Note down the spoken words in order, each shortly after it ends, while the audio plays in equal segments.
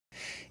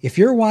If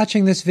you're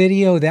watching this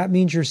video, that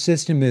means your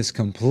system is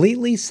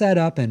completely set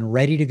up and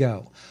ready to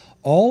go.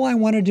 All I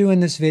want to do in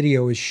this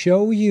video is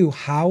show you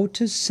how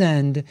to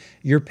send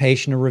your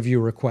patient a review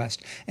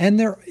request. And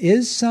there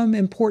is some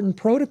important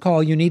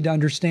protocol you need to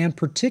understand,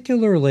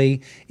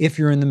 particularly if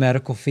you're in the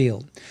medical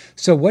field.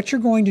 So what you're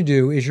going to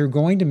do is you're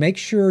going to make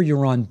sure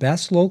you're on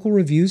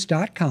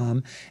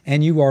BestLocalReviewscom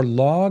and you are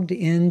logged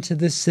into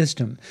the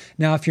system.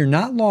 Now, if you're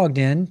not logged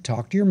in,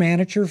 talk to your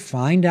manager,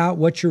 find out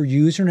what your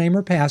username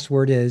or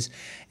password is,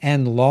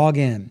 and log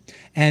in.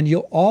 And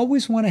you'll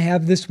always want to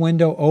have this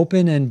window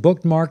open and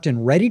bookmarked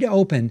and ready to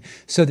open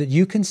so that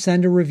you can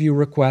send a review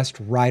request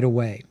right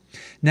away.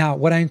 Now,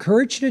 what I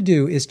encourage you to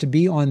do is to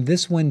be on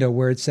this window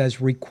where it says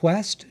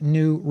Request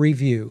New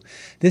Review.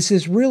 This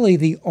is really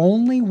the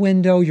only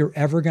window you're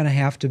ever going to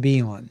have to be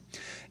on.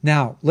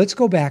 Now, let's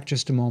go back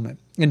just a moment.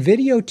 In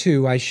video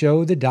 2, I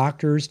show the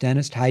doctors,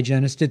 dentist,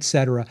 hygienist,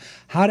 etc.,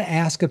 how to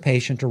ask a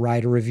patient to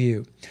write a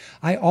review.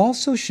 I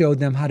also showed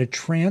them how to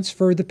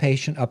transfer the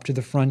patient up to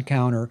the front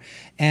counter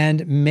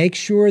and make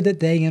sure that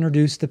they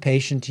introduce the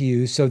patient to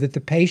you so that the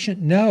patient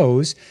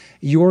knows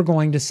you're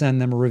going to send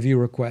them a review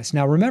request.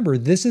 Now, remember,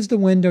 this is the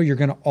window you're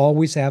going to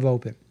always have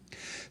open.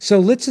 So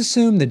let's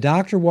assume the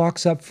doctor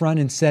walks up front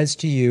and says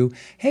to you,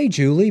 "Hey,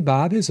 Julie,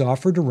 Bob has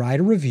offered to write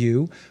a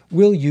review.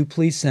 Will you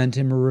please send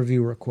him a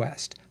review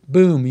request?"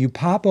 Boom, you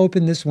pop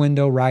open this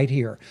window right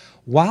here.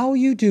 While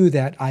you do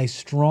that, I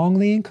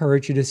strongly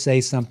encourage you to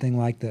say something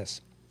like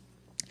this.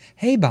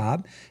 "Hey,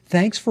 Bob,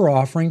 thanks for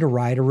offering to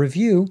write a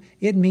review.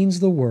 It means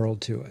the world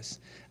to us."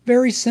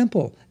 Very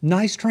simple,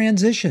 nice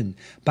transition.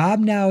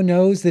 Bob now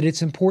knows that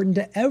it's important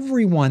to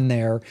everyone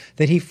there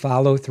that he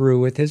follow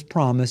through with his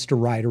promise to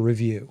write a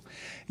review.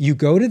 You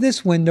go to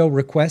this window,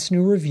 Request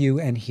New Review,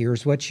 and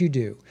here's what you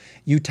do.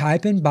 You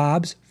type in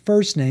Bob's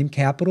first name,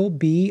 capital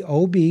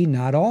B-O-B,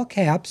 not all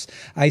caps.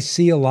 I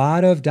see a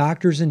lot of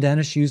doctors and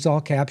dentists use all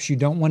caps. You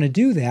don't want to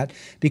do that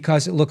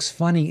because it looks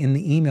funny in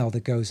the email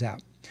that goes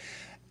out.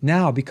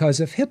 Now,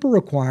 because of HIPAA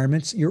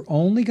requirements, you're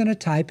only going to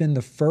type in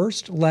the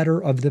first letter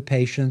of the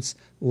patient's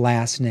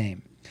last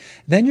name.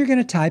 Then you're going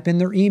to type in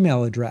their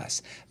email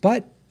address.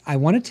 But I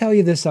want to tell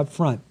you this up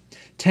front.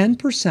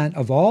 10%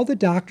 of all the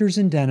doctors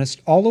and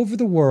dentists all over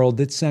the world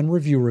that send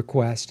review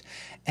requests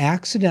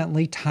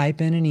accidentally type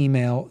in an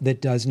email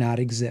that does not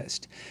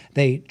exist.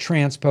 They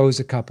transpose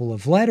a couple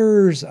of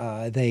letters.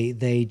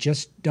 They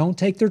just don't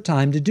take their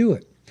time to do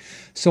it.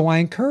 So I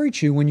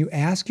encourage you, when you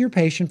ask your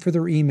patient for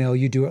their email,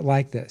 you do it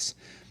like this.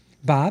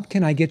 "Bob,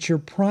 can I get your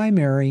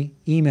primary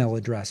email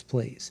address,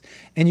 please?"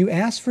 And you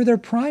ask for their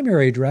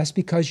primary address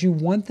because you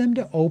want them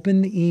to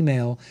open the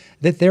email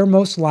that they're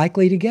most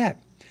likely to get.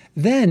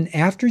 Then,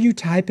 after you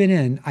type it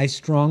in, I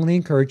strongly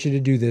encourage you to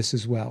do this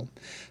as well.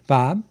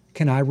 "Bob,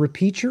 can I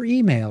repeat your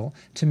email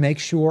to make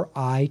sure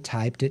I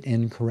typed it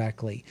in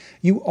correctly?"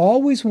 You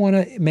always want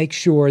to make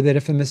sure that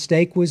if a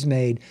mistake was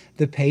made,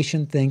 the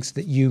patient thinks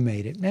that you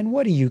made it. And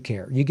what do you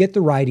care? You get the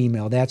right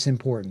email. That's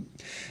important.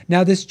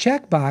 Now, this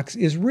checkbox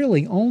is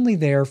really only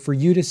there for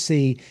you to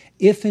see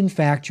if, in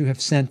fact, you have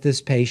sent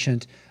this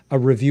patient a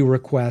review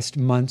request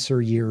months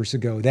or years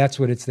ago. That's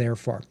what it's there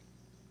for.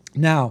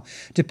 Now,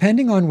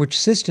 depending on which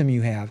system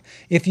you have,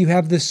 if you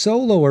have the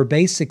solo or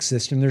basic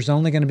system, there's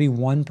only going to be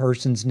one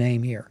person's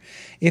name here.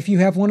 If you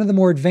have one of the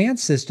more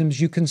advanced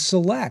systems, you can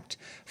select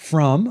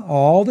from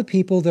all the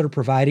people that are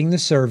providing the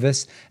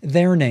service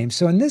their name.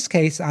 So in this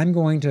case, I'm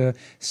going to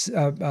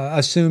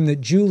assume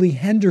that Julie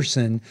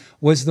Henderson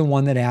was the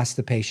one that asked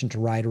the patient to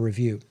write a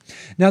review.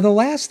 Now, the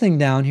last thing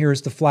down here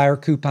is the flyer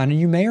coupon, and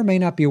you may or may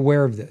not be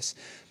aware of this.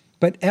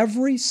 But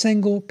every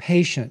single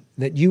patient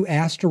that you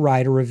ask to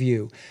write a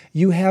review,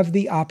 you have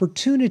the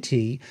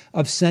opportunity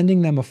of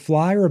sending them a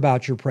flyer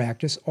about your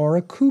practice or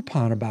a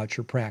coupon about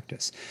your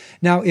practice.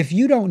 Now, if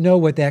you don't know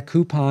what that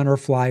coupon or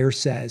flyer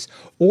says,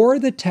 or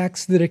the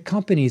text that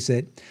accompanies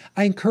it,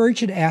 I encourage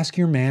you to ask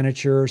your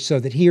manager so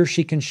that he or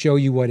she can show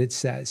you what it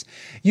says.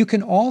 You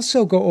can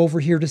also go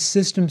over here to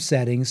System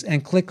Settings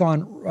and click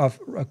on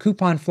a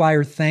coupon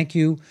flyer thank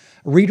you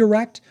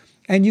redirect.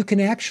 And you can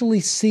actually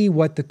see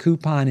what the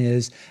coupon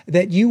is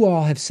that you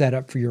all have set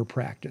up for your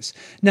practice.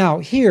 Now,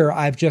 here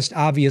I've just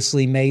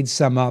obviously made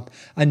some up,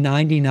 a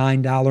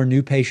 $99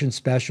 new patient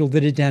special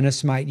that a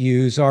dentist might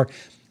use, or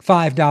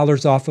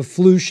 $5 off a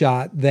flu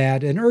shot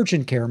that an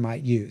urgent care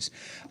might use.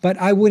 But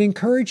I would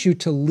encourage you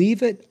to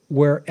leave it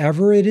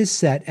wherever it is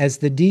set as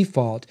the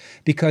default,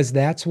 because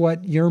that's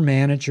what your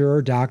manager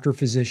or doctor or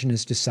physician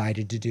has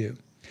decided to do.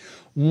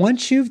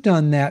 Once you've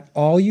done that,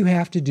 all you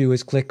have to do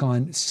is click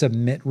on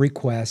Submit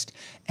Request,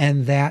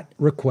 and that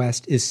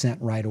request is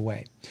sent right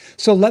away.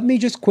 So let me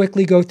just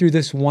quickly go through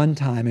this one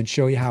time and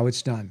show you how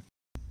it's done.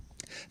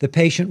 The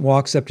patient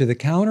walks up to the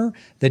counter.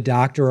 The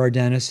doctor or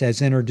dentist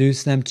has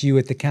introduced them to you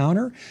at the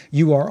counter.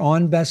 You are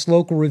on Best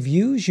Local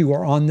Reviews. You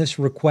are on this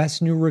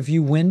Request New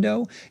Review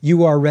window.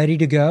 You are ready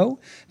to go.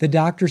 The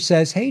doctor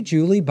says, "Hey,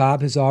 Julie,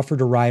 Bob has offered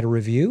to write a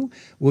review.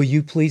 Will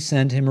you please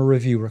send him a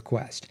review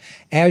request?"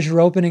 As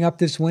you're opening up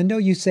this window,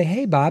 you say,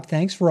 "Hey, Bob,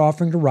 thanks for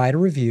offering to write a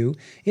review.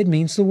 It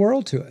means the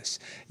world to us."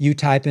 You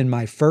type in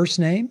my first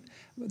name,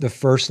 the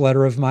first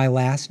letter of my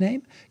last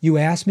name. You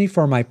ask me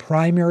for my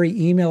primary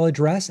email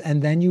address,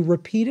 and then you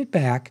repeat it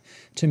back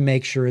to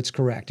make sure it's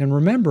correct. And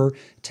remember,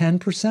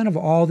 10% of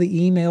all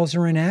the emails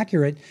are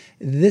inaccurate.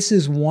 This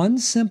is one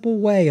simple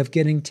way of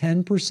getting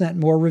 10%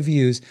 more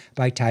reviews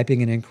by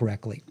typing it in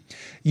correctly.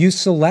 You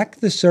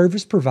select the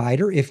service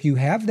provider if you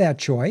have that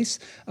choice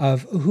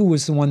of who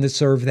was the one that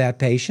served that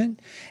patient,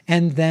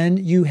 and then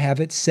you have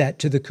it set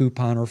to the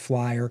coupon or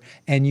flyer,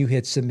 and you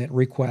hit submit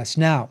request.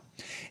 Now,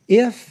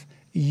 if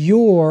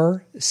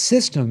your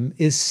system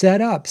is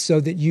set up so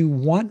that you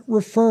want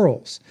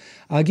referrals,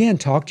 again,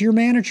 talk to your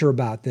manager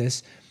about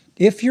this.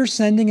 If you're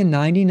sending a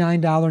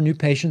 $99 new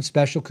patient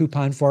special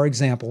coupon, for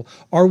example,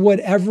 or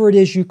whatever it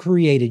is you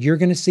created, you're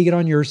going to see it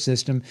on your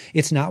system.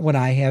 It's not what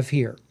I have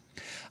here.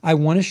 I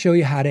want to show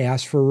you how to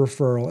ask for a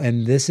referral,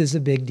 and this is a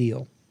big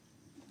deal.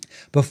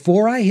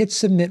 Before I hit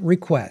submit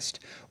request,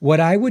 what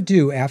I would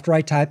do after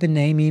I type in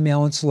name,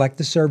 email, and select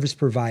the service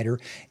provider,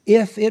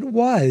 if it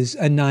was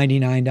a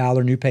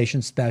 $99 new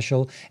patient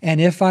special, and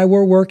if I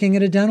were working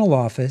at a dental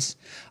office,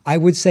 I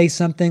would say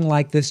something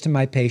like this to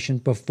my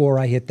patient before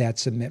I hit that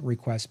submit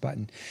request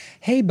button.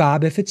 Hey,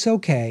 Bob, if it's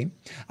okay,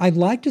 I'd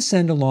like to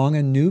send along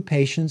a new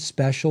patient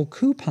special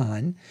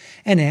coupon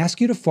and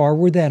ask you to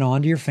forward that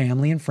on to your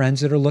family and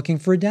friends that are looking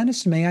for a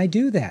dentist. May I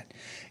do that?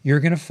 You're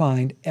going to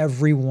find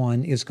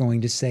everyone is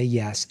going to say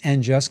yes,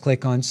 and just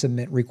click on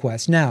submit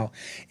request. Now,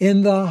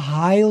 in the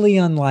highly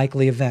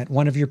unlikely event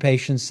one of your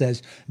patients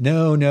says,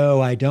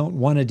 no, I don't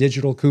want a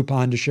digital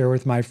coupon to share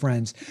with my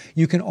friends,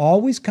 you can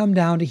always come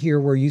down to here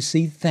where you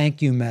see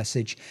thank you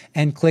message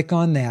and click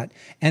on that,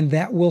 and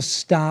that will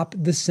stop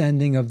the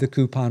sending of the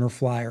coupon or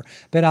flyer.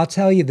 But I'll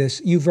tell you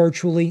this, you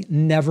virtually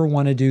never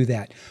want to do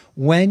that.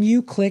 When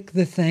you click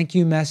the thank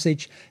you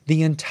message,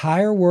 the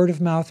entire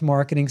word-of-mouth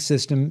marketing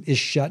system is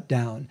shut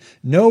down.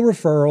 No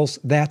referrals,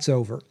 that's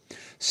over.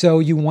 So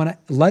you want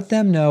to let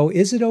them know,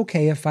 is it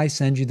okay if I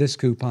send you this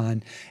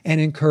coupon, and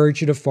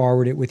encourage you to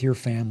forward it with your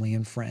family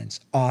and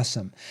friends.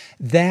 Awesome.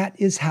 That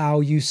is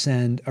how you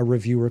send a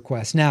review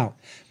request. Now,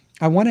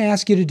 I want to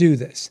ask you to do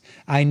this.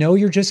 I know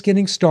you're just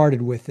getting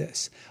started with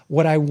this.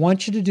 What I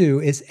want you to do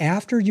is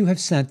after you have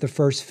sent the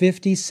first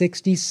 50,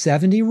 60,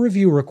 70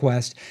 review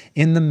requests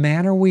in the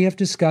manner we have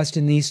discussed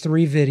in these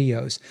 3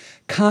 videos,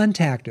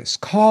 contact us,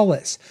 call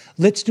us.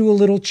 Let's do a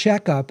little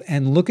checkup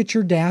and look at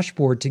your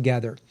dashboard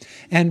together.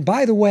 And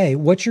by the way,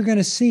 what you're going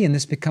to see, and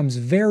this becomes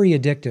very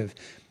addictive,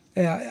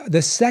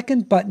 the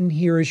second button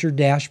here is your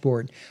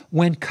dashboard.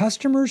 When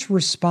customers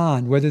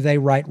respond, whether they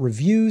write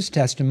reviews,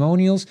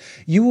 testimonials,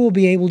 you will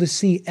be able to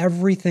see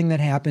everything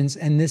that happens,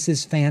 and this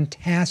is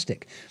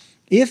fantastic.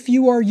 If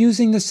you are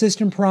using the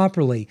system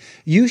properly,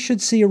 you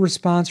should see a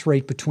response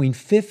rate between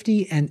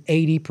 50 and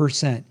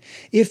 80%.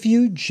 If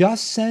you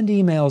just send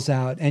emails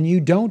out and you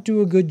don't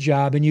do a good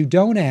job and you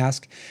don't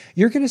ask,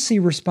 you're going to see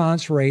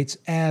response rates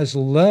as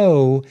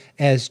low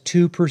as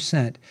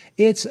 2%.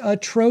 It's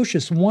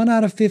atrocious. 1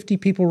 out of 50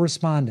 people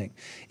responding.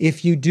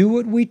 If you do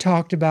what we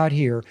talked about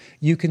here,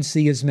 you can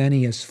see as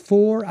many as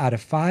 4 out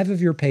of 5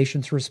 of your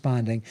patients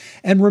responding.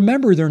 And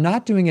remember, they're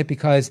not doing it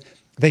because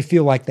they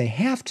feel like they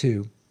have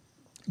to.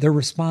 They're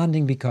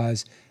responding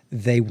because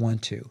they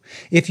want to.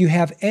 If you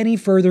have any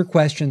further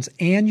questions,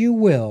 and you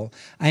will,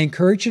 I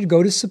encourage you to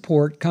go to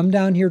support, come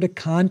down here to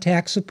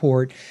contact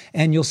support,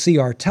 and you'll see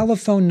our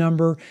telephone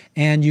number,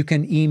 and you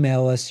can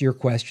email us your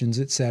questions,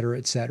 etc.,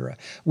 etc.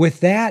 With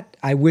that,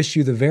 I wish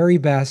you the very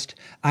best.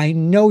 I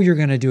know you're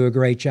going to do a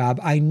great job.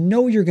 I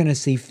know you're going to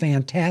see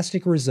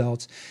fantastic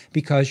results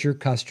because your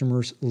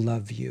customers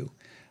love you.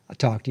 I'll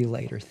talk to you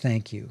later.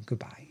 Thank you.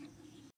 Goodbye.